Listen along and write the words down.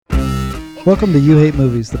Welcome to You Hate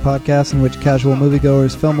Movies, the podcast in which casual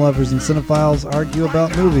moviegoers, film lovers, and cinephiles argue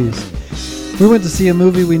about movies. We went to see a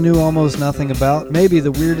movie we knew almost nothing about, maybe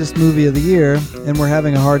the weirdest movie of the year, and we're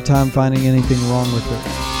having a hard time finding anything wrong with it.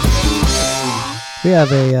 We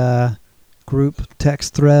have a group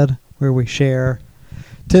text thread where we share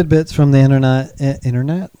tidbits from the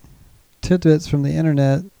internet? Tidbits from the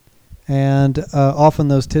internet, and often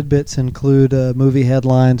those tidbits include movie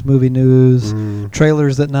headlines, movie news,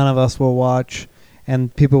 trailers that none of us will watch,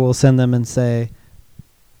 and people will send them and say,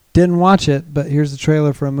 didn't watch it, but here's a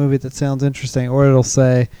trailer for a movie that sounds interesting. Or it'll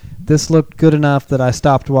say, this looked good enough that I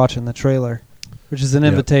stopped watching the trailer, which is an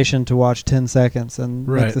invitation to watch 10 seconds and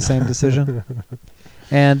make the same decision.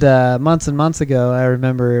 And months and months ago, I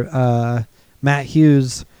remember Matt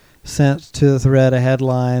Hughes sent to the thread a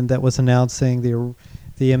headline that was announcing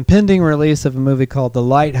the impending release of a movie called The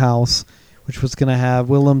Lighthouse, which was going to have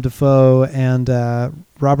Willem Dafoe and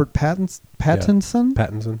Robert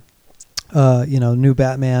Pattinson. New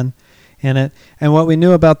Batman in it. And what we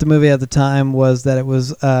knew about the movie at the time was that it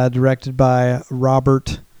was directed by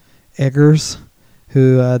Robert Eggers,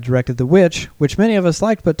 who directed The Witch, which many of us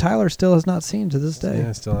liked, but Tyler still has not seen to this day. Yeah,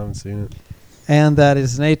 I still haven't seen it. And that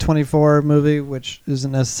is an A24 movie, which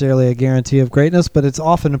isn't necessarily a guarantee of greatness, but it's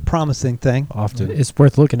often a promising thing. Often. It's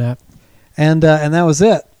worth looking at. And that was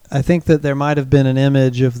it. I think that there might have been an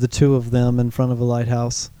image of the two of them in front of a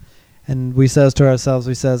lighthouse. And we says to ourselves,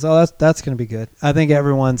 oh, that's going to be good. I think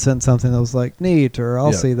everyone sent something that was like, neat, or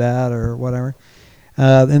I'll see that, or whatever.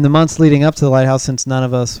 In the months leading up to The Lighthouse, since none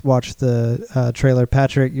of us watched the trailer,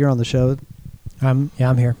 Patrick, you're on the show. I'm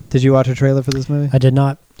here. Did you watch a trailer for this movie? I did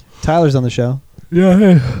not. Tyler's on the show. Yeah.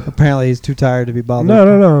 Hey. Apparently he's too tired to be bothered.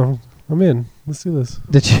 No. I'm in. Let's do this.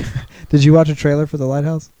 Did you watch a trailer for The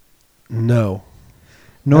Lighthouse? No.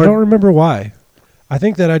 I don't remember why. I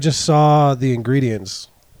think that I just saw the ingredients.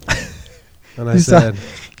 And I said...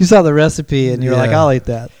 You saw the recipe and you're like, I'll eat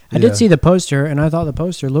that. I did see the poster, and I thought the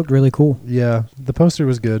poster looked really cool. Yeah, the poster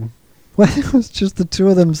was good. Well, it was just the two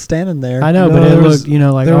of them standing there. I know, but it looked,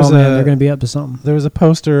 like, oh, man, they're going to be up to something. There was a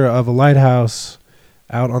poster of a lighthouse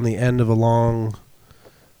out on the end of a long...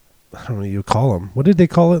 I don't know what you call them. What did they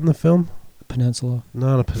call it in the film? Peninsula.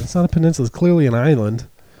 No, it's not a peninsula. It's clearly an island.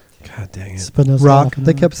 God dang it. Rock.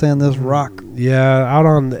 They kept saying this rock. Yeah, out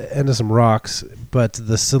on the end of some rocks, but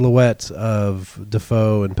the silhouette of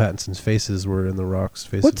Dafoe and Pattinson's faces were in the rocks'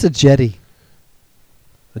 faces. What's a jetty?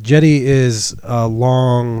 A jetty is a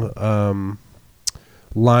long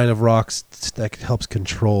line of rocks that helps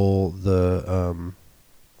control the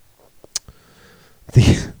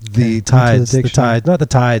tides. The tides, not the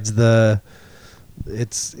tides.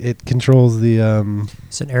 It controls the.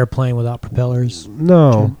 It's an airplane without propellers.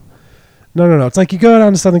 No. It's like you go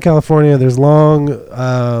down to Southern California. There's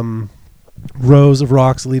long rows of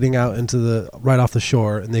rocks leading out into right off the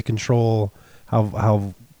shore, and they control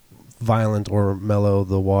how violent or mellow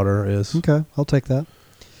the water is. Okay, I'll take that.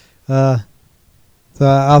 So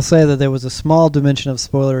I'll say that there was a small dimension of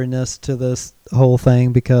spoileriness to this whole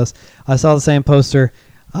thing because I saw the same poster.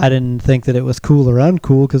 I didn't think that it was cool or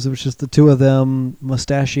uncool because it was just the two of them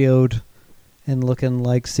mustachioed and looking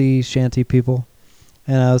like sea shanty people.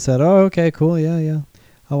 And I said, oh, okay, cool, yeah,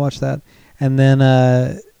 I'll watch that. And then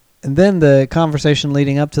the conversation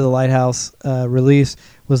leading up to the Lighthouse release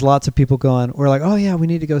was lots of people going, we're like, oh, yeah, we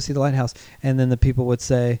need to go see the Lighthouse. And then the people would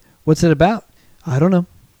say, what's it about? I don't know.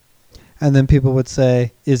 And then people would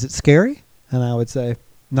say, is it scary? And I would say,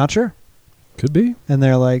 not sure. Could be. And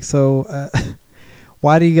they're like, so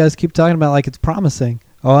why do you guys keep talking about like it's promising?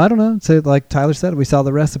 Oh, I don't know. So like Tyler said, we saw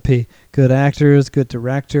the recipe. Good actors, good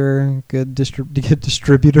director, good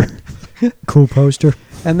distributor. Cool poster.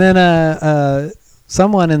 And then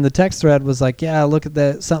someone in the text thread was like, yeah, look at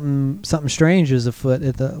that. Something strange is afoot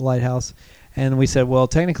at the Lighthouse. And we said, well,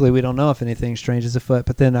 technically we don't know if anything strange is afoot.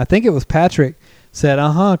 But then I think it was Patrick said,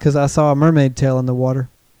 because I saw a mermaid tail in the water.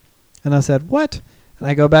 And I said, what? And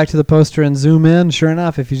I go back to the poster and zoom in. Sure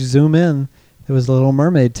enough, if you zoom in, there was a little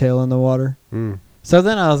mermaid tail in the water. So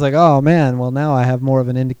then I was like, oh, man, well, now I have more of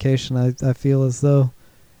an indication. I feel as though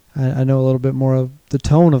I know a little bit more of the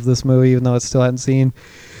tone of this movie, even though I still hadn't seen.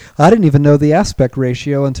 I didn't even know the aspect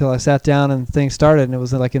ratio until I sat down and things started, and it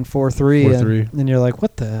was like in 4:3. And you're like,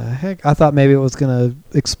 what the heck? I thought maybe it was going to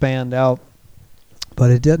expand out,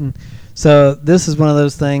 but it didn't. So this is one of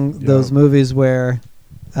those those movies where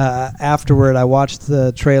afterward I watched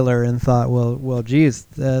the trailer and thought, well, geez,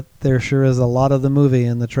 that there sure is a lot of the movie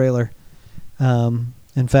in the trailer.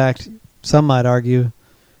 In fact, some might argue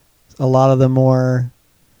a lot of the more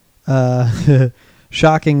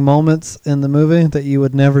shocking moments in the movie that you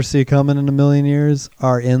would never see coming in a million years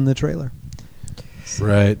are in the trailer.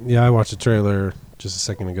 Right. Yeah, I watched a trailer just a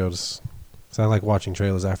second ago. So I like watching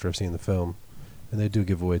trailers after I've seen the film, and they do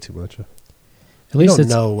give away too much. At least don't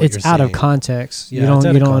know what it's you're out of seeing. context. Yeah, you don't it's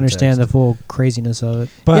out of understand the context. full craziness of it.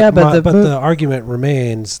 But yeah, but the argument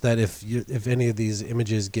remains that if any of these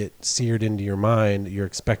images get seared into your mind, you're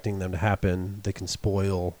expecting them to happen. They can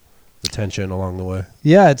spoil the tension along the way.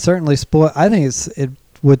 Yeah, it certainly spoil. I think it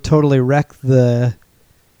would totally wreck the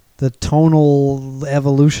tonal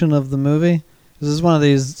evolution of the movie. This is one of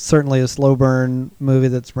these, certainly a slow burn movie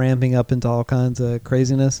that's ramping up into all kinds of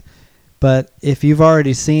craziness. But if you've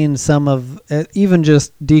already seen some of, even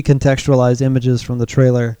just decontextualized images from the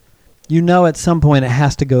trailer, you know at some point it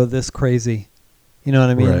has to go this crazy. You know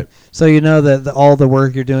what I mean? Right. So you know that all the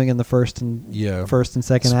work you're doing in the first and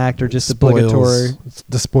second act are just obligatory.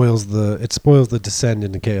 It spoils the descent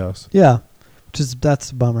into chaos. Yeah,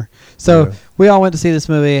 that's a bummer. So we all went to see this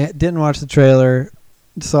movie, didn't watch the trailer,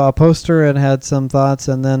 saw a poster and had some thoughts,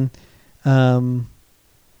 and then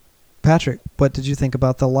Patrick, what did you think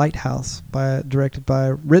about The Lighthouse,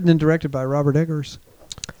 written and directed by Robert Eggers?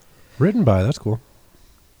 Written by, that's cool.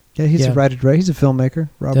 Yeah, he's a writer. He's a filmmaker.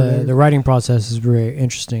 Robert Eggers. The writing process is very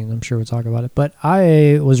interesting. I'm sure we'll talk about it. But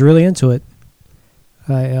I was really into it.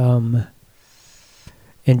 I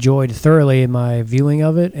enjoyed thoroughly my viewing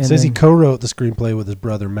of it. And it says he co-wrote the screenplay with his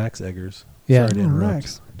brother Max Eggers. Yeah, Sorry to interrupt.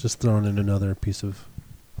 Max. Just throwing in another piece of.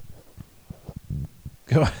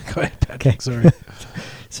 Go ahead, Patrick. Okay. Sorry.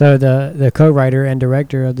 So the co-writer and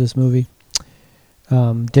director of this movie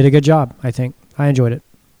did a good job, I think. I enjoyed it.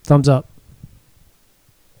 Thumbs up.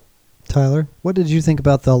 Tyler, what did you think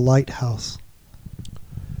about The Lighthouse?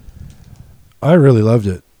 I really loved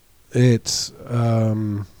it. It's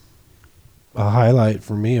a highlight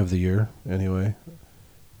for me of the year, anyway.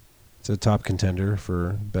 It's a top contender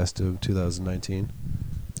for best of 2019.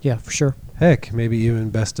 Yeah, for sure. Heck, maybe even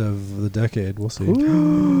best of the decade. We'll see.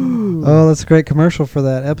 Oh, that's a great commercial for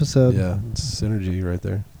that episode. Yeah, it's synergy right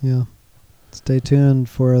there. Yeah. Stay tuned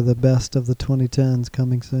for the best of the 2010s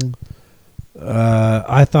coming soon.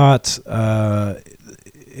 I thought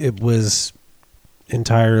it was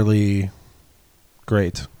entirely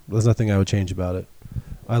great. There's nothing I would change about it.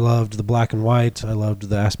 I loved the black and white. I loved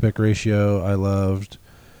the aspect ratio. I loved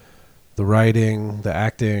the writing, the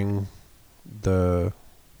acting, the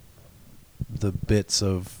bits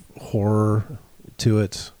of horror to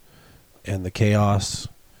it, and the chaos.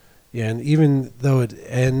 Yeah, and even though it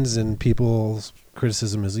ends and people's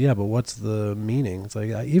criticism is, yeah, but what's the meaning? It's like,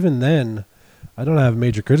 even then, I don't have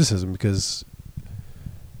major criticism because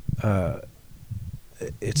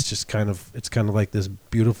it's just kind of like this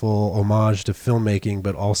beautiful homage to filmmaking,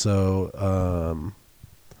 but also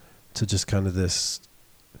to just kind of this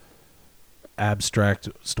abstract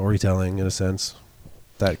storytelling in a sense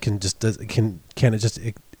that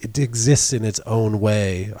it exists in its own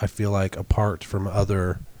way. I feel like apart from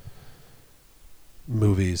other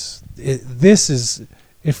movies. This is,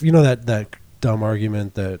 if you know that dumb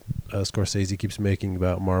argument that Scorsese keeps making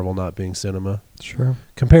about Marvel not being cinema. Sure.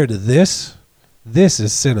 Compared to this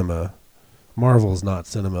is cinema. Marvel's not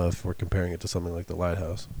cinema if we're comparing it to something like The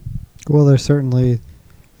Lighthouse. Well,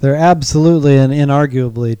 they're absolutely and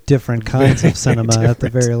inarguably different kinds of cinema at the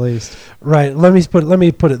very least. Right. Let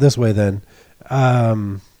me put it this way then.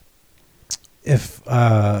 If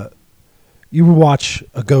you watch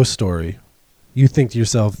a ghost story, you think to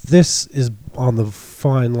yourself, this is on the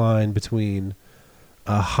fine line between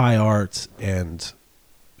high art and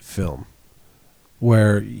film,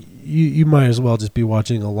 where you might as well just be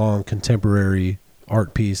watching a long contemporary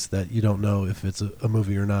art piece that you don't know if it's a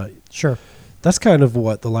movie or not. Sure. That's kind of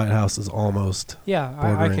what The Lighthouse is almost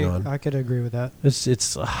bordering on. I could agree with that.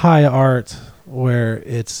 It's high art where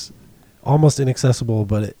it's almost inaccessible,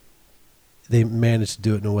 but they managed to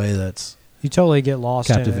do it in a way that's You totally get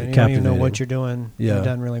lost in it. And you don't even know what you're doing. Yeah. It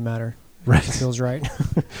doesn't really matter. right. It feels right.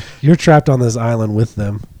 You're trapped on this island with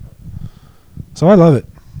them. So I love it.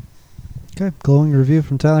 Okay, glowing review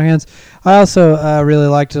from Tyler Hands. I also really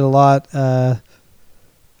liked it a lot. I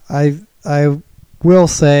will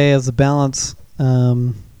say, as a balance,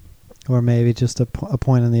 or maybe just a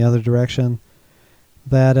point in the other direction,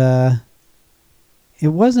 that it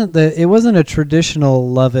wasn't a traditional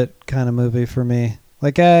love it kind of movie for me.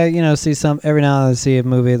 Like I see every now and then I see a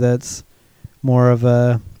movie that's more of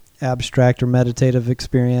a abstract or meditative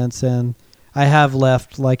experience, and I have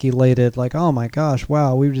left like elated, like, oh my gosh,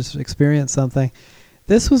 wow, we just experienced something.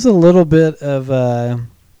 This was a little bit of the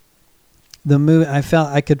movie.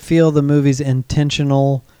 I could feel the movie's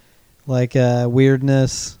intentional, like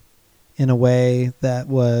weirdness, in a way that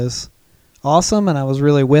was awesome, and I was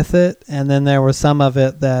really with it. And then there was some of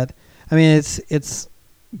it that, I mean, it's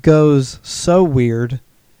goes so weird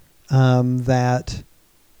that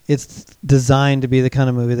it's designed to be the kind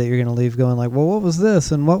of movie that you're going to leave going like, well, what was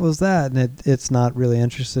this and what was that? And it's not really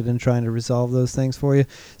interested in trying to resolve those things for you.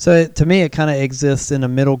 So to me, it kind of exists in a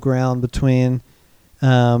middle ground between,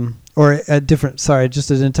 or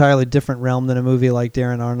just an entirely different realm than a movie like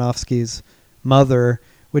Darren Aronofsky's Mother,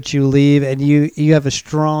 which you leave and you have a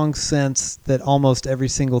strong sense that almost every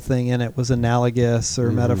single thing in it was analogous or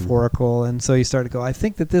metaphorical, and so you start to go, I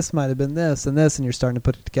think that this might have been this and this, and you're starting to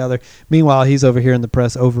put it together. Meanwhile, he's over here in the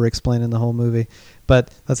press over-explaining the whole movie, but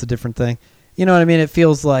that's a different thing. You know what I mean? It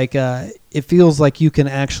feels like you can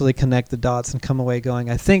actually connect the dots and come away going,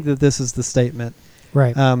 I think that this is the statement.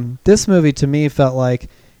 Right. This movie to me felt like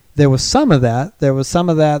there was some of that. There was some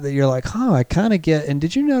of that you're like, I kind of get, and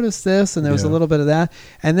did you notice this? And there was a little bit of that.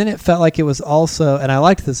 And then it felt like it was also, and I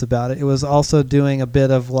liked this about it, it was also doing a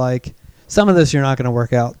bit of like, some of this you're not going to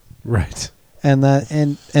work out. Right. And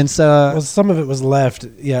so... well, some of it was left,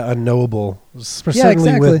 unknowable. Certainly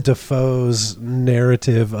exactly. with Defoe's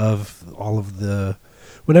narrative of all of the...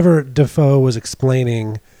 Whenever Defoe was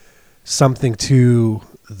explaining something to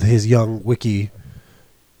his young Wiki,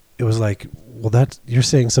 it was like, well, you're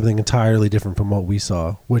saying something entirely different from what we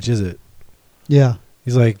saw. Which is it? Yeah.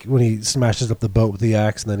 He's like, when he smashes up the boat with the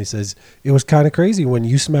axe, and then he says, it was kind of crazy when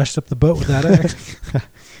you smashed up the boat with that axe.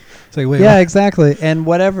 It's like, wait. Yeah, what? Exactly. And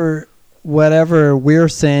whatever we're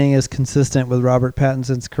saying is consistent with Robert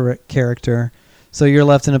Pattinson's character. So you're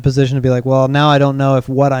left in a position to be like, well, now I don't know if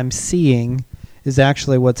what I'm seeing is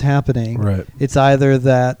actually what's happening. Right. It's either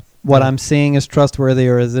that what I'm seeing is trustworthy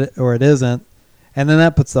or it isn't. And then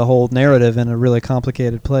that puts the whole narrative in a really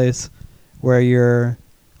complicated place where you're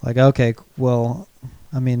like, okay, well,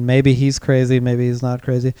 I mean, maybe he's crazy, maybe he's not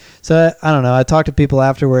crazy. So I don't know. I talked to people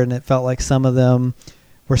afterward, and it felt like some of them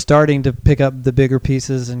were starting to pick up the bigger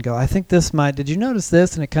pieces and go, I think this did you notice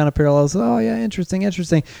this? And it kind of parallels, oh, yeah,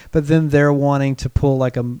 interesting. But then they're wanting to pull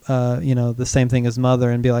like the same thing as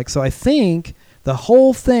Mother and be like, so I think the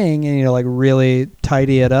whole thing, and like really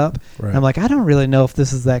tidy it up. Right. And I'm like, I don't really know if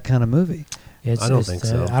this is that kind of movie. I don't think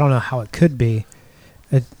so. I don't know how it could be.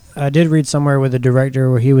 I did read somewhere with the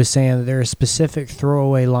director where he was saying that there are specific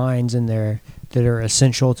throwaway lines in there that are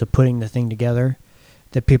essential to putting the thing together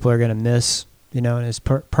that people are going to miss, and it's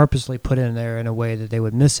purposely put in there in a way that they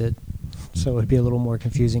would miss it. So it would be a little more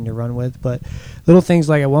confusing to run with. But little things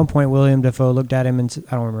like at one point, William Dafoe looked at him and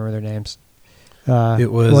I don't remember their names.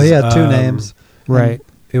 He had two names. Right.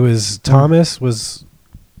 It was Thomas was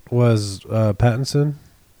Pattinson.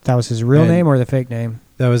 That was his real name or the fake name?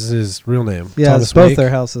 That was his real name. Yeah, Thomas it's both Wake. their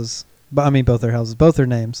houses. Both their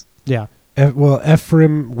names. Yeah.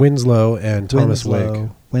 Ephraim Winslow and Thomas Wake.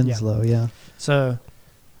 Winslow, yeah. So,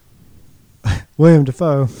 William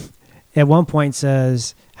Dafoe at one point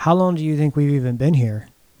says, how long do you think we've even been here?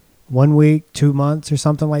 1 week, 2 months, or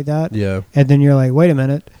something like that? Yeah. And then you're like, wait a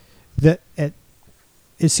minute.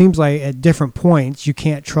 It seems like at different points you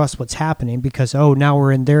can't trust what's happening because, now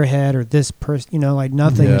we're in their head or this person, like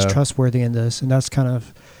nothing is trustworthy in this. And that's kind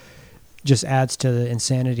of just adds to the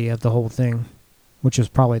insanity of the whole thing, which is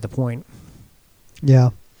probably the point.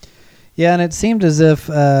 Yeah. Yeah, and it seemed as if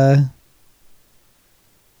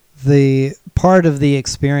the part of the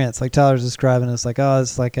experience, like Tyler's describing, it's like,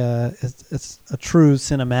 it's like it's a true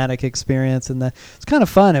cinematic experience, and that it's kind of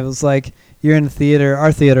fun. It was like you're in a theater.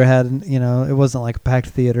 Our theater had, it wasn't like a packed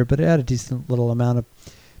theater, but it had a decent little amount of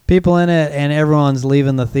people in it, and everyone's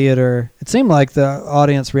leaving the theater. It seemed like the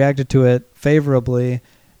audience reacted to it favorably,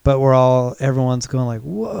 but everyone's going like,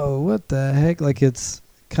 whoa, what the heck? Like it's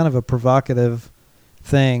kind of a provocative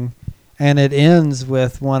thing. And it ends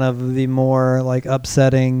with one of the more like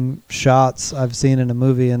upsetting shots I've seen in a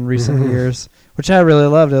movie in recent years, which I really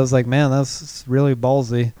loved. I was like, man, that's really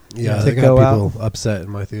ballsy. Yeah, they got people upset in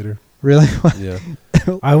my theater. Really? Yeah.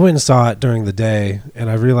 I went and saw it during the day, and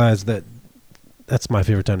I realized that that's my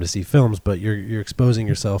favorite time to see films, but you're exposing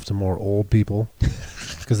yourself to more old people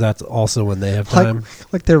because that's also when they have time.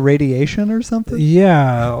 Like their radiation or something?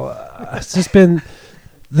 Yeah. It's just been...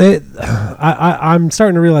 I'm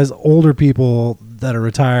starting to realize older people that are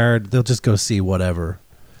retired, they'll just go see whatever.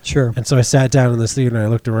 Sure. And so I sat down in this theater and I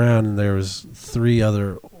looked around and there was 3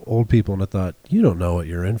 other old people and I thought, you don't know what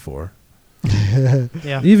you're in for.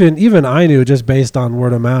 Yeah. Even I knew just based on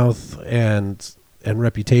word of mouth and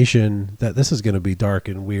reputation that this is going to be dark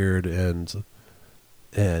and weird and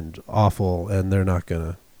awful, and they're not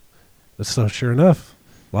going to. So sure enough,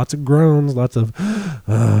 lots of groans, lots of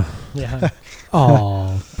yeah.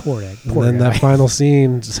 Oh, poor guy. And then that final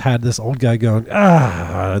scene just had this old guy going,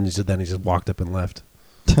 and then he just walked up and left.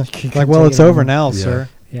 Like, well, it's over now, sir.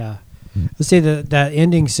 Yeah. Let's say that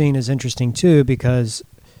ending scene is interesting too because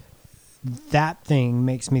that thing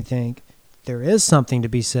makes me think there is something to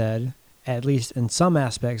be said, at least in some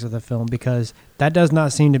aspects of the film, because that does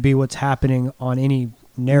not seem to be what's happening on any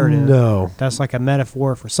narrative. No. That's like a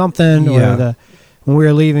metaphor for something. Yeah. Or when we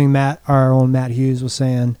were leaving, our own Matt Hughes was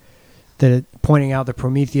saying that pointing out the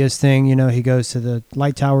Prometheus thing, he goes to the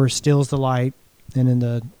light tower, steals the light, and in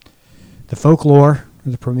the folklore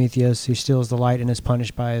of the Prometheus, he steals the light and is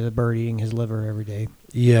punished by the bird eating his liver every day.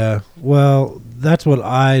 Yeah, well, that's what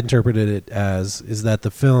I interpreted it as, is that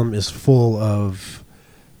the film is full of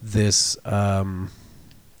this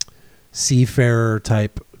seafarer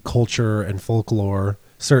type culture and folklore,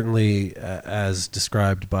 certainly as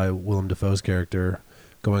described by Willem Dafoe's character,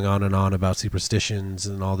 going on and on about superstitions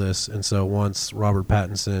and all this. And so once Robert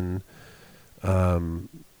Pattinson, I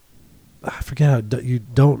forget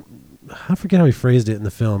how he phrased it in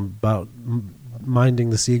the film about minding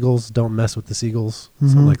the seagulls, don't mess with the seagulls,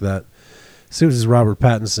 something like that. As soon as Robert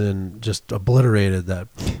Pattinson just obliterated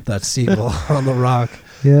that seagull on the rock,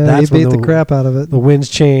 he beat the crap out of it. The winds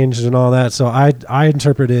changed and all that. So I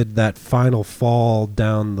interpreted that final fall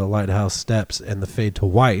down the lighthouse steps and the fade to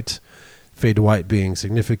white being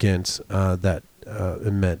significant, that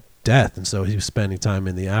it meant death. And so he was spending time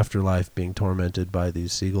in the afterlife being tormented by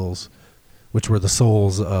these seagulls, which were the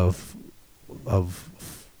souls of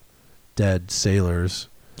dead sailors.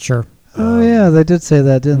 Sure. Oh yeah, they did say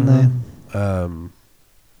that, didn't they?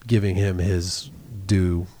 Giving him his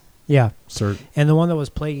due. Yeah. And the one that was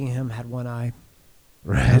plaguing him had one eye.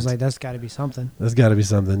 Right. I was like, that's got to be something. That's got to be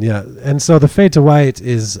something, yeah. And so the fade to white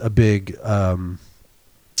is a big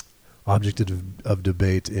object of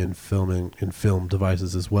debate in film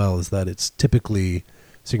devices as well, is that it's typically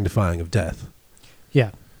signifying of death.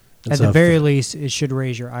 Yeah. And At so the very least, it should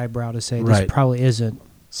raise your eyebrow to say this probably isn't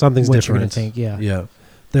something's what different. You're gonna think. Yeah. Yeah.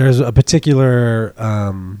 There's a particular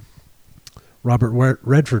Robert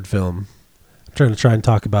Redford film. I'm trying to try and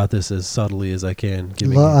talk about this as subtly as I can.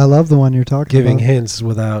 I love the one you're talking about. Giving hints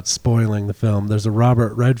without spoiling the film. There's a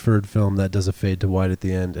Robert Redford film that does a fade to white at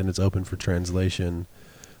the end, and it's open for translation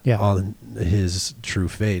on his true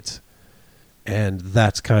fate. And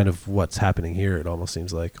that's kind of what's happening here, it almost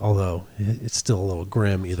seems like. Although, it's still a little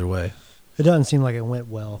grim either way. It doesn't seem like it went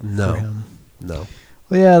well for him. No.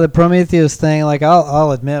 Well, yeah, the Prometheus thing, like,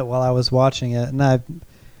 I'll admit while I was watching it, and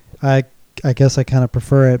I guess I kind of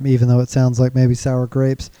prefer it, even though it sounds like maybe sour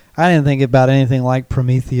grapes. I didn't think about anything like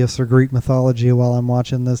Prometheus or Greek mythology while I'm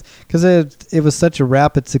watching this, because it was such a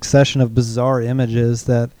rapid succession of bizarre images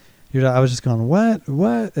that I was just going, what?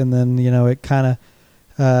 And then, it kind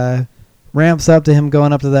of ramps up to him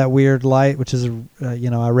going up to that weird light, which is,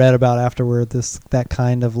 I read about afterward, that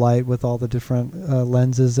kind of light with all the different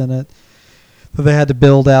lenses in it that they had to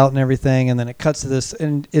build out and everything. And then it cuts to this,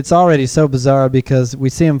 and it's already so bizarre because we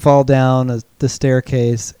see him fall down the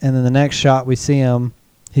staircase, and then the next shot we see him,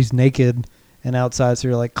 he's naked and outside. So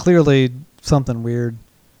you're like, clearly something weird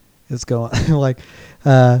is going like,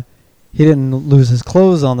 he didn't lose his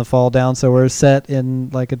clothes on the fall down, so we're set in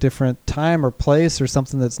like a different time or place or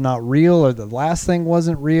something that's not real, or the last thing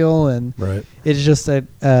wasn't real, and it's just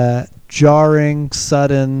a jarring,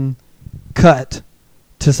 sudden cut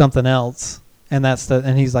to something else, and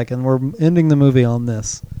and he's like, and we're ending the movie on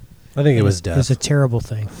this. I think it was death. It's a terrible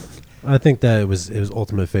thing. I think that it was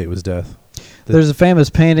ultimate fate was death. There's a famous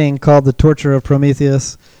painting called "The Torture of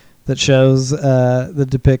Prometheus" that shows that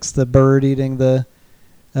depicts the bird eating the.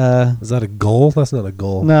 Is that a gull? That's not a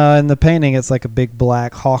gull. No, in the painting it's like a big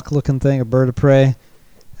black hawk-looking thing, a bird of prey.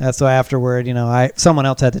 So afterward, someone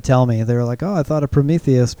else had to tell me. They were like, "Oh, I thought of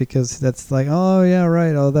Prometheus," because that's like, "Oh yeah,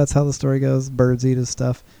 right. Oh, that's how the story goes. Birds eat his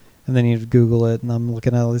stuff." And then you Google it, and I'm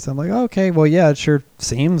looking at all these. I'm like, oh, "Okay, well, yeah, it sure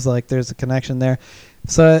seems like there's a connection there."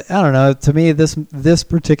 So I don't know. To me, this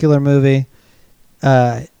particular movie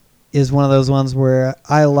is one of those ones where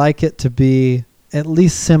I like it to be at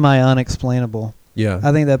least semi-unexplainable. Yeah.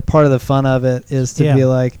 I think that part of the fun of it is to be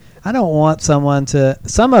like, I don't want someone to...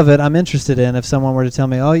 Some of it I'm interested in if someone were to tell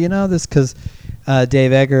me, oh, this because Robert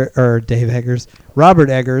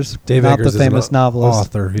Eggers, not the famous novelist.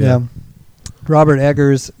 Author, yeah. Robert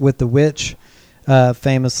Eggers with The Witch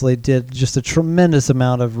famously did just a tremendous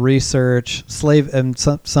amount of research, and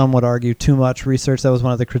some would argue too much research. That was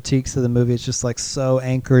one of the critiques of the movie. It's just like so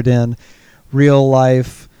anchored in real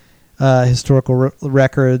life historical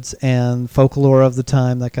records and folklore of the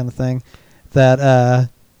time, that kind of thing, that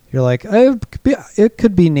you're like, it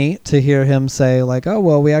could be neat to hear him say like, oh,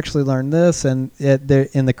 well, we actually learned this, and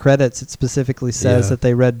in the credits it specifically says that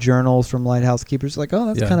they read journals from lighthouse keepers. Like, oh,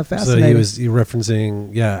 that's kind of fascinating. So he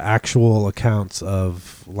referencing actual accounts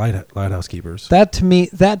of lighthouse keepers. That to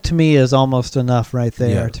me is almost enough right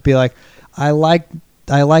there to be like, I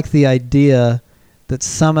I like the idea that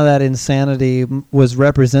some of that insanity was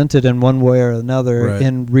represented in one way or another Right.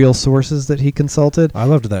 in real sources that he consulted. I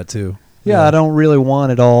loved that too. Yeah, I don't really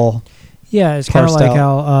want it all. Yeah, it's kind of parsed like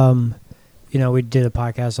out. how we did a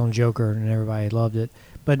podcast on Joker and everybody loved it,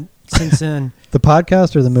 but since then The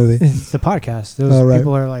podcast or the movie? the podcast, those Oh, right.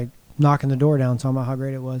 people are like knocking the door down talking about how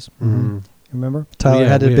great it was. Mm-hmm. Remember? Tyler Yeah,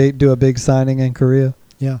 had to we- do a big signing in Korea.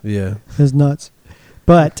 Yeah, Yeah. it was nuts.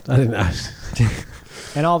 But I didn't.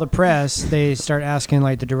 and all the press, they start asking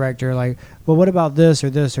like the director, like, well, what about this or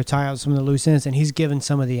tie out some of the loose ends, and he's given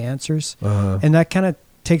some of the answers, and that kind of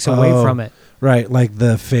takes away from it. Right, like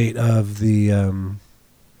the fate of the,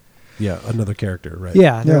 another character, right?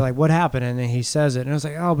 Yeah, they're Yeah. like, what happened? And then he says it, and I was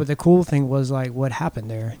like, oh, but the cool thing was like, what happened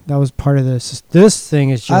there? That was part of this. This thing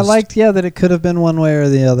is just. I liked, that it could have been one way or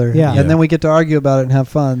the other. Yeah. And then we get to argue about it and have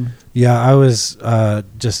fun. Yeah, I was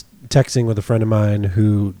just texting with a friend of mine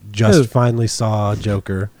who just finally saw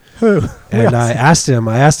Joker. Who? And I asked him,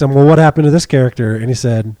 well, what happened to this character? And he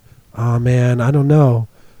said, oh, man, I don't know.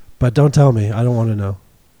 But don't tell me. I don't want to know.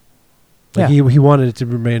 Like Yeah. he wanted it to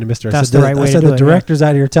remain a mystery. That's I said, the right way to do the it, yeah. director's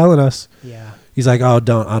out here telling us. Yeah, He's like, oh, I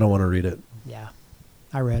don't want to read it. yeah,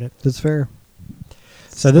 I read it. That's fair.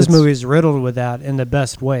 So this It's- movie is riddled with that in the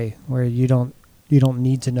best way, where you don't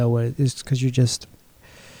need to know what it is because you're just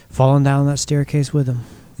falling down that staircase with him.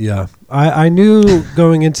 Yeah, I knew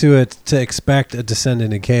going into it to expect a descent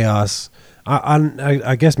into chaos.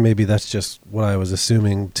 I guess maybe that's just what I was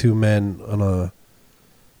assuming. Two men on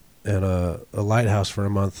a lighthouse for a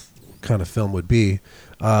month kind of film would be.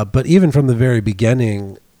 But even from the very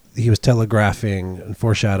beginning, he was telegraphing and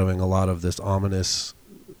foreshadowing a lot of this ominous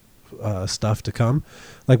stuff to come.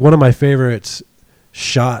 Like one of my favorite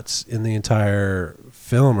shots in the entire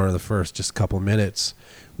film are the first just couple minutes,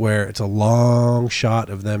 where it's a long shot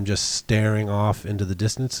of them just staring off into the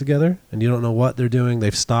distance together, and you don't know what they're doing.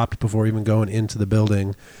 They've stopped before even going into the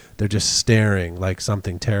building. They're just staring like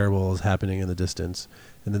something terrible is happening in the distance,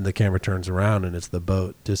 and then the camera turns around and it's the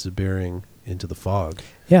boat disappearing into the fog.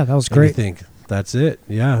 Yeah, that was And you great. think that's it.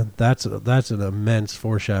 Yeah, that's an immense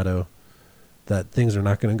foreshadow that things are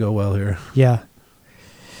not going to go well here. Yeah,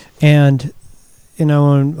 and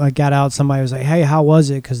when I got out, somebody was like, "Hey, how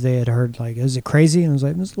was it?" Because they had heard like, "Is it crazy?" And I was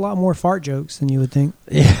like, "There's a lot more fart jokes than you would think."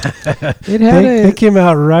 Yeah, It had they came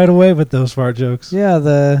out right away with those fart jokes.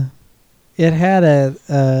 it had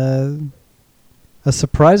a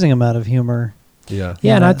surprising amount of humor. Yeah.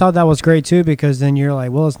 Yeah, and Yeah. I thought that was great too, because then you're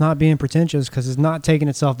like, well, it's not being pretentious because it's not taking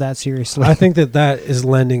itself that seriously. I think that is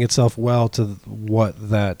lending itself well to what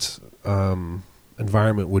that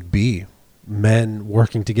environment would be. Men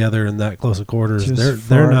working together in that close of quarters. Just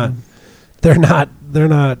They're not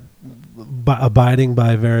farting. abiding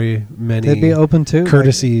by very many They'd be open to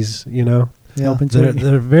courtesies. Yeah. Open to There it.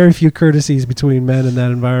 are very few courtesies between men in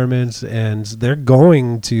that environment, and they're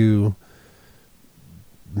going to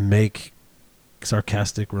make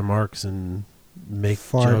sarcastic remarks and make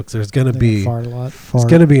Fart. jokes. There's going to They be fart a lot. it's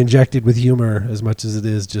going to be injected with humor as much as it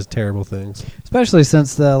is just terrible things. Especially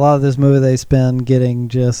since a lot of this movie they spend getting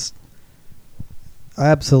just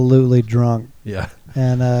absolutely drunk, Yeah.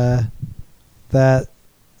 and a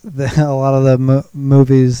lot of the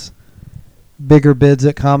movies, bigger bids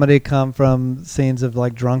at comedy come from scenes of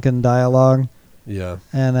like drunken dialogue, Yeah.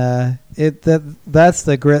 and that's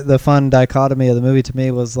the fun dichotomy of the movie to me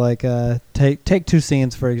was like take two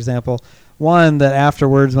scenes for example. One that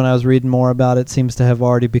afterwards, when I was reading more about it, seems to have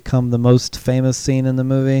already become the most famous scene in the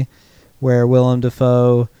movie, where Willem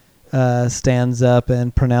Dafoe stands up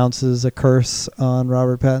and pronounces a curse on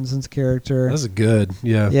Robert Pattinson's character. That's good.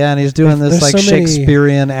 Yeah. Yeah, and he's doing this There's like so many-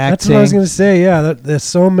 Shakespearean That's acting. what I was going to say. Yeah. There's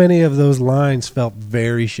so many of those lines felt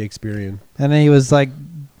very Shakespearean. And then he was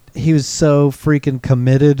so freaking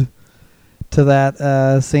committed to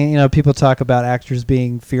that scene. People talk about actors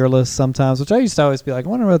being fearless sometimes, which I used to always be like, I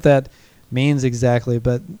wonder what that means exactly.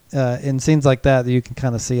 But in scenes like that, you can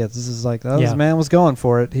kind of see it. This is like, this man was going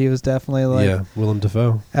for it. He was definitely Willem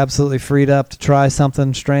Dafoe. absolutely freed up to try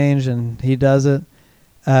something strange, and he does it.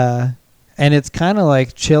 And it's kind of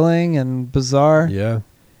like chilling and bizarre. Yeah.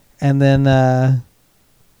 And then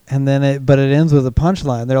but it ends with a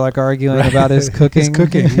punchline. They're like arguing about his cooking. His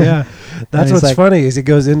cooking, yeah. That's he's what's like- funny is he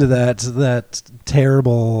goes into that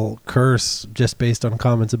terrible curse just based on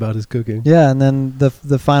comments about his cooking. Yeah, and then the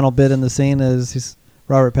final bit in the scene is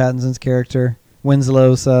Robert Pattinson's character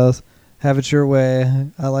Winslow says, "Have it your way.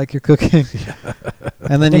 I like your cooking."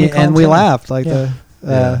 And then Then he calms we down. laughed like Yeah.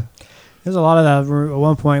 the. There's a lot of that at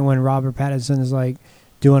one point when Robert Pattinson is like,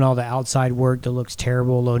 doing all the outside work that looks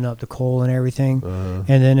terrible, loading up the coal and everything. Uh-huh.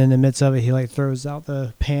 And then in the midst of it, he like throws out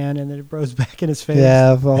the pan and then it blows back in his face.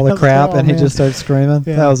 Yeah, of all the crap, and he just starts screaming.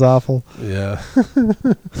 Yeah. That was awful. Yeah.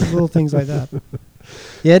 Little things like that.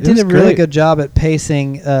 Yeah, it did was a really great. good job at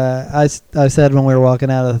pacing. I said when we were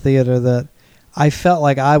walking out of the theater that I felt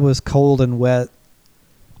like I was cold and wet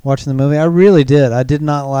watching the movie. I really did. I did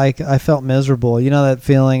not like. I felt miserable. You know that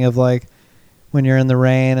feeling of like when you're in the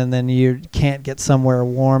rain and then you can't get somewhere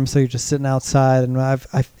warm, so you're just sitting outside. And I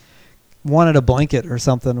wanted a blanket or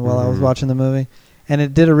something while I was watching the movie, and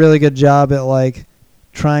it did a really good job at like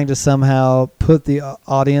trying to somehow put the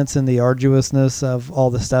audience in the arduousness of all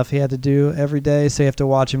the stuff he had to do every day. So you have to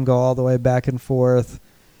watch him go all the way back and forth,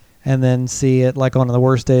 and then see it like on the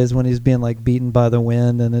worst days when he's being like beaten by the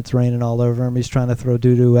wind and it's raining all over him. He's trying to throw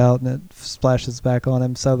doo-doo out and it splashes back on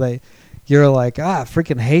him. So you're like, I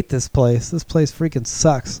freaking hate this place. This place freaking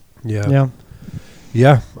sucks. Yeah. Yeah.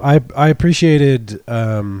 Yeah. I appreciated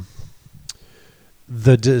the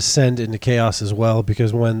descent into chaos as well,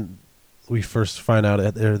 because when we first find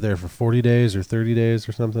out they're there for 40 days or 30 days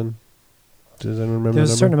or something. Does anyone remember There's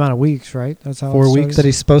that a certain number? amount of weeks, right? That's how 4 it weeks? starts. That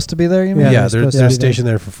he's supposed to be there, you mean? Yeah, Yeah, they're they're supposed to be stationed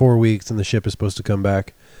there for 4 weeks, and the ship is supposed to come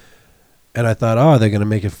back. And I thought, they're going to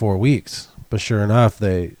make it 4 weeks. But sure enough,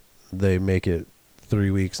 they make it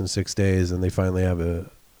 3 weeks and 6 days, and they finally have a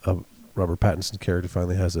Robert Pattinson character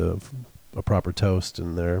finally has a proper toast,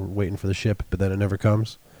 and they're waiting for the ship, but then it never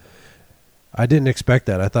comes. I didn't expect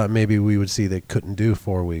that. I thought maybe we would see they couldn't do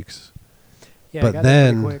 4 weeks. Yeah, but I got that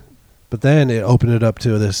pretty then- quick. But then it opened it up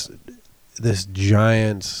to this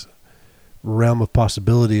giant realm of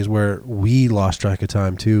possibilities where we lost track of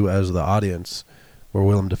time too as the audience, where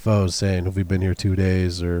Willem Dafoe's saying, have we been here 2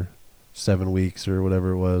 days or 7 weeks or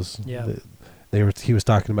whatever it was? Yeah. He was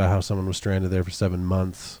talking about how someone was stranded there for 7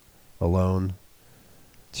 months alone.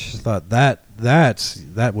 I thought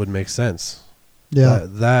that would make sense. Yeah.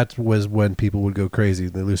 That was when people would go crazy.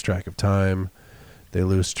 They lose track of time. They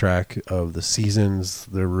lose track of the seasons.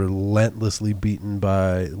 They're relentlessly beaten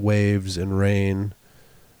by waves and rain.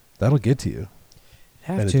 That'll get to you.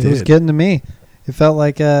 Have And it to. It was did. getting to me. It felt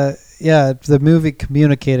like, the movie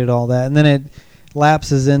communicated all that. And then it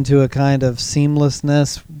lapses into a kind of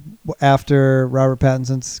seamlessness after Robert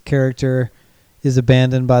Pattinson's character is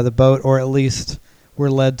abandoned by the boat, or at least we're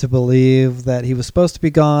led to believe that he was supposed to be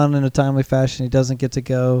gone in a timely fashion. He doesn't get to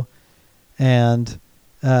go. And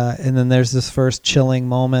then there's this first chilling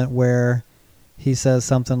moment where he says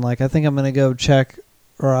something like, I think I'm going to go check,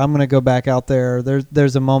 or I'm going to go back out there.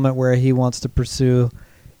 There's a moment where he wants to pursue,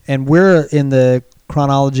 and we're in the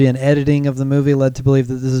chronology and editing of the movie led to believe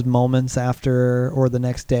that this is moments after or the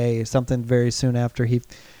next day, something very soon after he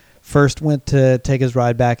first went to take his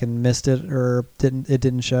ride back and missed it, or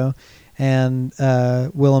didn't show. And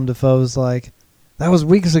Willem Dafoe's like, that was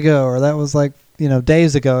weeks ago, or that was like,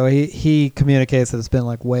 days ago. He communicates that it's been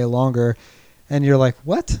like way longer, and you're like,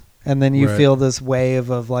 what? And then you Right. feel this wave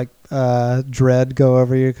of like dread go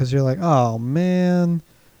over you, because you're like, oh man,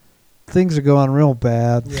 things are going real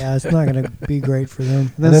bad. Yeah, it's not going to be great for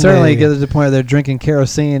them. And then then certainly they- you get to the point where they're drinking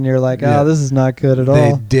kerosene, and you're like, Yeah. oh, this is not good at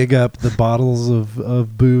They all. dig up the bottles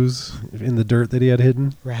of booze in the dirt that he had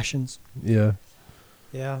hidden. Rations. Yeah.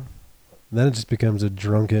 Yeah. Then it just becomes a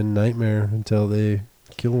drunken nightmare until they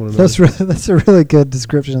kill one another. That's a really good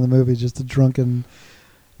description of the movie, just a drunken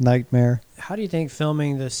nightmare How do you think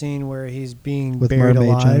filming the scene where he's being with buried mermaid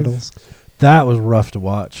alive? genitals. That was rough to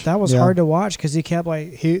watch. That was Yeah. hard to watch because he kept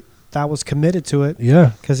that was committed to it,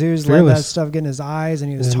 Yeah. because he was letting that Fearless. stuff get in his eyes, and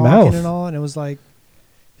he was His talking mouth. and all, and it was like,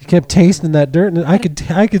 He kept tasting that dirt, and I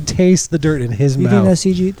could taste the dirt in his you think that mouth.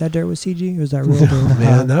 CG, that dirt was CG, or was that real dirt?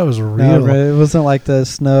 Man, that was real. No, right, it wasn't like the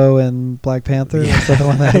snow in Black Panther. Yeah. It's the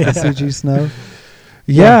one that had the CG snow.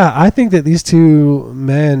 Yeah, I think that these two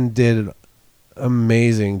men did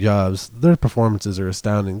amazing jobs. Their performances are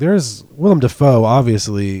astounding. There's Willem Dafoe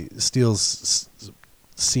obviously steals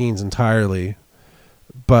scenes entirely,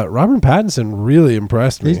 but Robert Pattinson really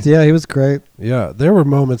impressed me. He was great. Yeah, there were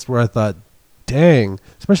moments where I thought, dang,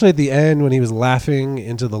 especially at the end when he was laughing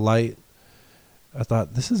into the light. I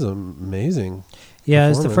thought, this is amazing. Yeah,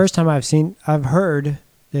 it's the performance. first time I've heard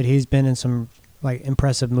that he's been in some like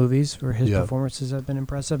impressive movies where his Yeah. performances have been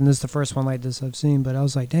impressive, and this is the first one like this I've seen. But I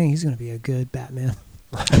was like, dang, he's gonna be a good Batman.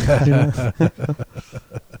 You know?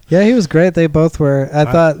 Yeah, he was great. They both were.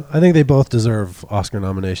 I think they both deserve Oscar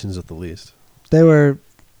nominations at the least. They were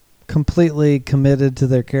completely committed to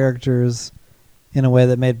their characters in a way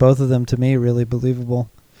that made both of them, to me, really believable.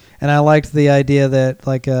 And I liked the idea that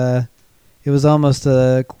it was almost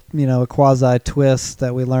a quasi twist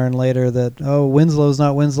that we learned later that Winslow's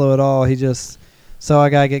not Winslow at all. He just saw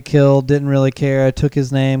a guy get killed, didn't really care. I took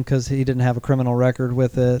his name because he didn't have a criminal record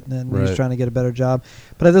with it, and he was trying to get a better job.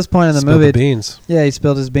 But at this point in the movie, the beans. Yeah, he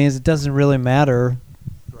spilled his beans. It doesn't really matter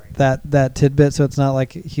that tidbit, so it's not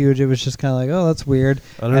like huge. It was just kind of like, oh, that's weird.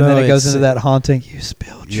 And then it goes into that haunting. You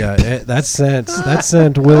spilled your beans. That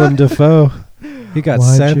sent Willem Dafoe. He got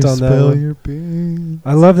sent on that. Your beans?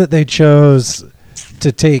 I love that they chose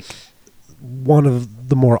to take one of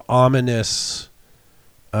the more ominous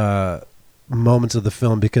moments of the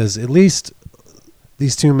film, because at least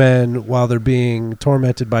these two men, while they're being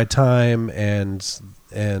tormented by time and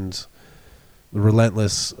the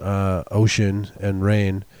relentless ocean and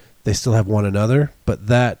rain, they still have one another. But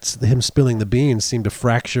him spilling the beans seemed to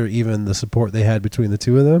fracture even the support they had between the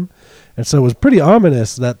two of them. And so it was pretty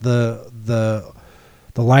ominous that the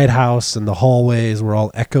lighthouse and the hallways were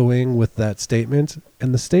all echoing with that statement.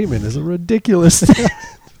 And the statement is a ridiculous statement.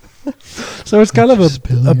 So it's kind of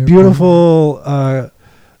a beautiful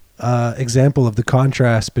example of the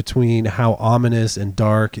contrast between how ominous and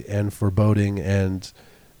dark and foreboding and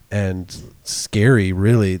scary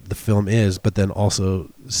really the film is, but then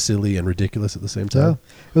also silly and ridiculous at the same time. Yeah.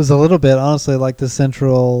 It was a little bit, honestly, like the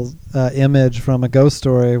central image from A Ghost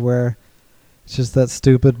Story, where it's just that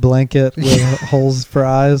stupid blanket with holes for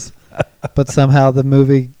eyes, but somehow the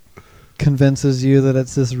movie convinces you that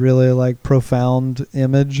it's this really like profound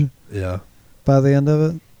image. Yeah. By the end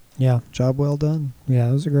of it. Yeah. Job well done. Yeah,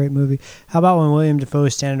 it was a great movie. How about when William Dafoe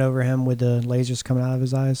is standing over him with the lasers coming out of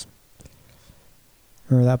his eyes?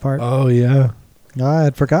 Remember that part? Oh, yeah. I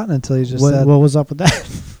had forgotten until you just said. What was up with that?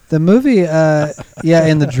 The movie,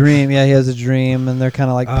 in the dream. Yeah, he has a dream, and they're kind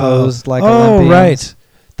of like posed like Olympians. Oh, right.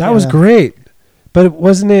 That was great. But it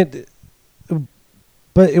wasn't.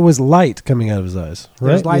 But it was light coming out of his eyes, right?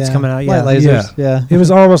 There was lights coming out, yeah. Light lasers, yeah. It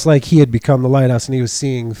was almost like he had become the lighthouse, and he was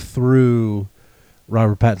seeing through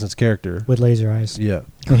Robert Pattinson's character. With laser eyes. Yeah.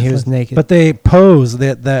 When he was naked. But they posed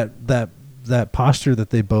that posture that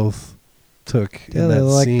they both took. Yeah, in they that were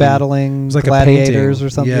like scene. battling like gladiators or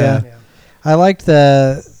something. Yeah. I liked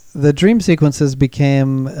the dream sequences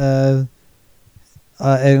became an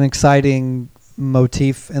exciting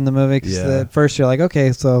motif in the movie. Because at first you're like,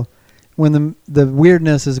 okay, so when the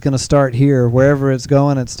weirdness is going to start here, wherever it's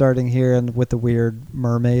going, it's starting here, and with the weird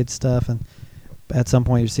mermaid stuff, and at some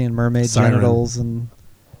point you're seeing mermaid genitals and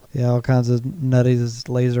all kinds of nutties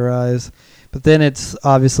laser eyes. But then it's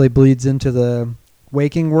obviously bleeds into the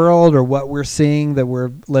waking world, or what we're seeing that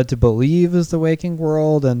we're led to believe is the waking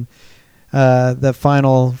world, and the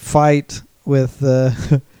final fight with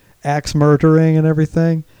the axe murdering and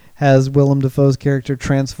everything has Willem Dafoe's character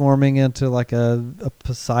transforming into like a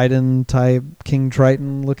Poseidon type King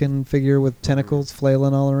Triton looking figure with tentacles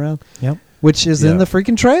flailing all around. Yep. Which is in the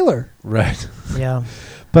freaking trailer. Right. Yeah.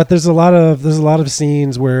 But there's a lot of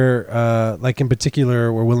scenes where like in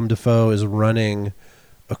particular where Willem Dafoe is running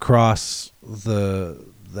across the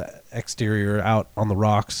exterior out on the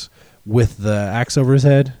rocks with the axe over his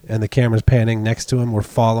head, and the camera's panning next to him. We're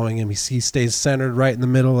following him. He stays centered right in the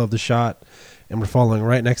middle of the shot, and we're following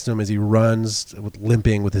right next to him as he runs,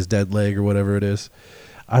 limping with his dead leg or whatever it is.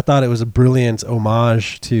 I thought it was a brilliant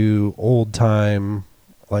homage to old time,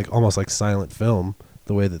 like almost like silent film,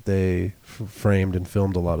 the way that they framed and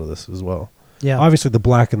filmed a lot of this as well. Yeah. Obviously the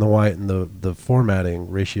black and the white and the formatting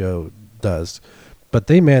ratio does, but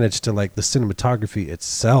they managed to, like, the cinematography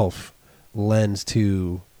itself lends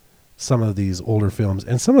to some of these older films,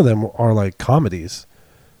 and some of them are like comedies,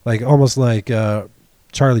 like almost like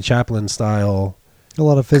Charlie Chaplin style. A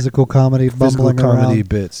lot of physical comedy, bumbling around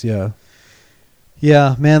bits. Yeah.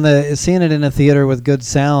 Yeah, man, seeing it in a theater with good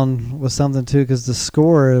sound was something too, because the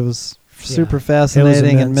score, it was super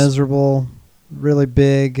fascinating and miserable, really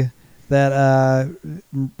big. That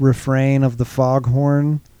refrain of the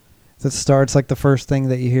foghorn that starts like the first thing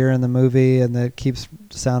that you hear in the movie, and that keeps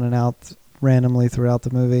sounding out randomly throughout the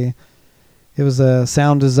movie. It was a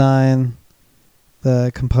sound design,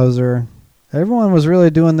 the composer. Everyone was really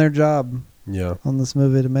doing their job on this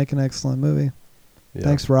movie to make an excellent movie. Yeah.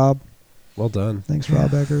 Thanks, Rob. Well done. Thanks,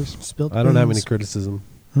 Rob Eggers. I don't have any criticism.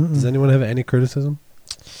 Does anyone have any criticism?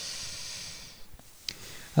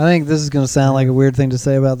 I think this is going to sound like a weird thing to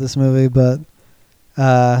say about this movie, but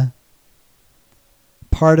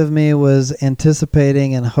part of me was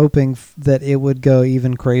anticipating and hoping that it would go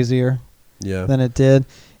even crazier than it did.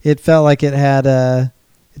 It felt like it had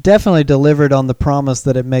it definitely delivered on the promise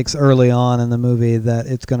that it makes early on in the movie, that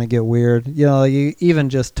it's going to get weird. You know, you even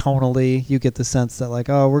just tonally, you get the sense that like,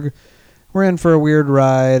 oh, we're in for a weird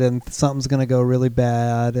ride, and something's going to go really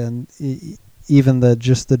bad, and even the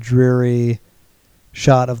dreary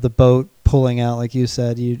shot of the boat pulling out, like you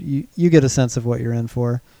said, you get a sense of what you're in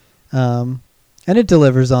for. And it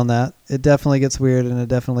delivers on that. It definitely gets weird, and it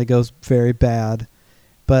definitely goes very bad.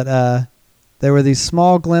 But there were these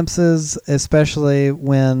small glimpses, especially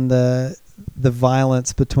when the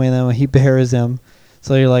violence between them, when he buries him.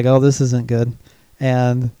 So you're like, oh, this isn't good.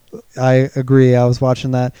 And I agree. I was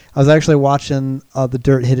watching that. I was actually watching the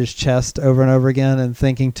dirt hit his chest over and over again and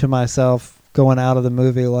thinking to myself, going out of the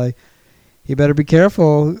movie, like, he better be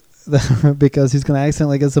careful because he's going to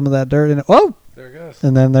accidentally get some of that dirt. And oh, there it goes.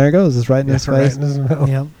 And then there it goes. It's right in his face. Right in his mouth.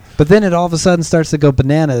 Yep. But then it all of a sudden starts to go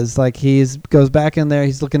bananas. Like goes back in there.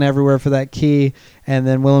 He's looking everywhere for that key. And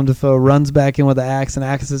then Willem Dafoe runs back in with the axe and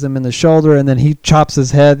axes him in the shoulder. And then he chops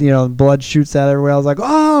his head. And blood shoots out everywhere. I was like,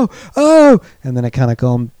 oh. And then it kind of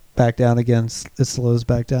goes back down again. It slows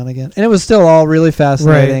back down again. And it was still all really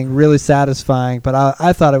fascinating, really satisfying. But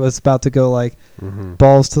I thought it was about to go like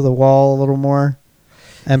balls to the wall a little more.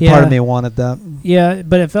 And part of me wanted that. Yeah,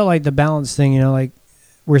 but it felt like the balance thing, like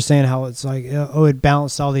we're saying how it's like, it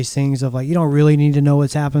balanced all these things of like, you don't really need to know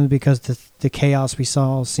what's happened because the chaos we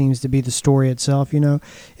saw seems to be the story itself,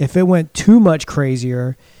 If it went too much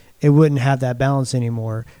crazier, it wouldn't have that balance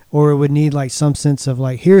anymore. Or it would need like some sense of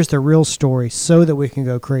like, here's the real story so that we can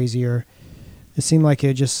go crazier. It seemed like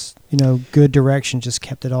it just, good direction just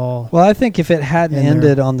kept it all. Well, I think if it hadn't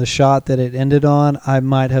ended on the shot that it ended on, I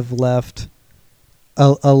might have left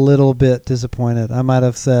a little bit disappointed. I might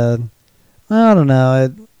have said, I don't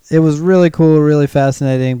know. It was really cool, really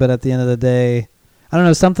fascinating, but at the end of the day, I don't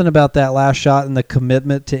know, something about that last shot and the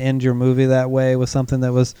commitment to end your movie that way was something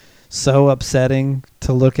that was so upsetting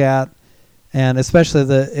to look at. And especially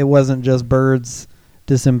it wasn't just birds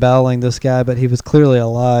disemboweling this guy, but he was clearly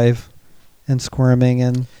alive and squirming.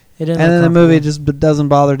 And then the movie just doesn't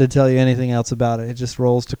bother to tell you anything else about it. It just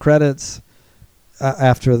rolls to credits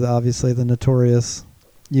after, obviously, the notorious...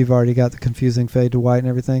 You've already got the confusing fade to white and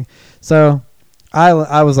everything. So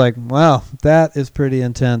I was like, wow, that is pretty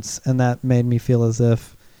intense. And that made me feel as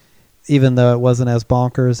if, even though it wasn't as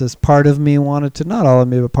bonkers as part of me wanted to, not all of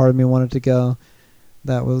me, but part of me wanted to go,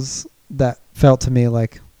 that felt to me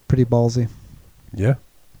like pretty ballsy. Yeah.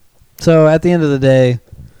 So at the end of the day,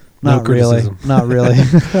 not really. Not really.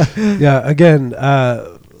 Yeah, again,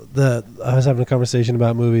 I was having a conversation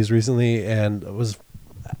about movies recently and was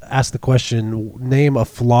asked the question, name a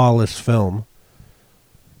flawless film.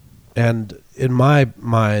 And in my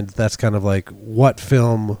mind, that's kind of like, what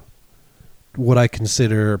film would I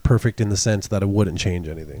consider perfect in the sense that I wouldn't change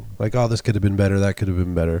anything? Like, oh, this could have been better, that could have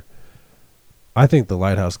been better. I think The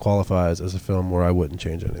Lighthouse qualifies as a film where I wouldn't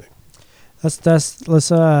change anything.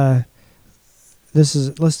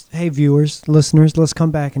 Hey viewers, listeners, let's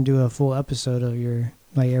come back and do a full episode of your,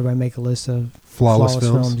 like, everybody make a list of flawless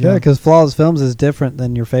films. Yeah, because flawless films is different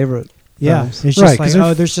than your favorite films. It's just like,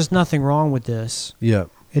 there's just nothing wrong with this. Yeah.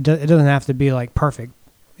 It doesn't have to be like perfect,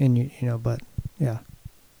 but yeah,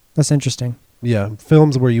 that's interesting. Yeah,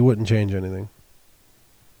 films where you wouldn't change anything.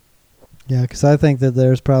 Yeah, because I think that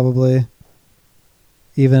there's probably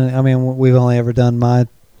we've only ever done my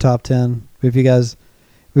top 10. If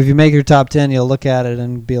you make your top 10, you'll look at it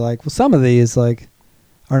and be like, well, some of these like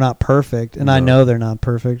are not perfect, and I know they're not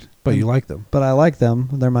perfect. But you like them. But I like them.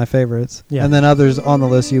 They're my favorites. Yeah. And then others on the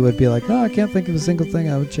list you would be like, no, I can't think of a single thing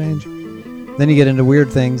I would change. Then you get into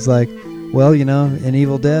weird things like, well, in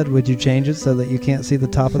Evil Dead, would you change it so that you can't see the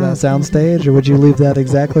top of that soundstage, or would you leave that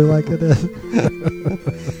exactly like it is?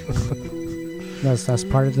 That's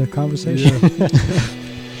part of the conversation. Yeah.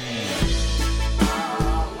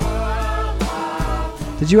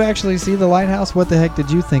 Did you actually see The Lighthouse? What the heck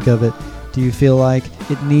did you think of it? Do you feel like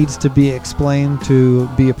it needs to be explained to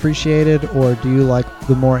be appreciated, or do you like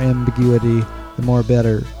the more ambiguity, the more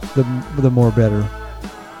better? The more better.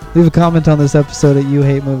 Leave a comment on this episode at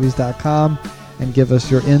youhatemovies.com and give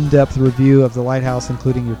us your in-depth review of The Lighthouse,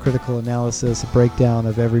 including your critical analysis, a breakdown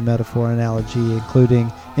of every metaphor and analogy,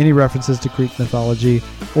 including any references to Greek mythology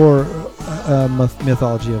or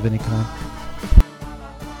mythology of any kind.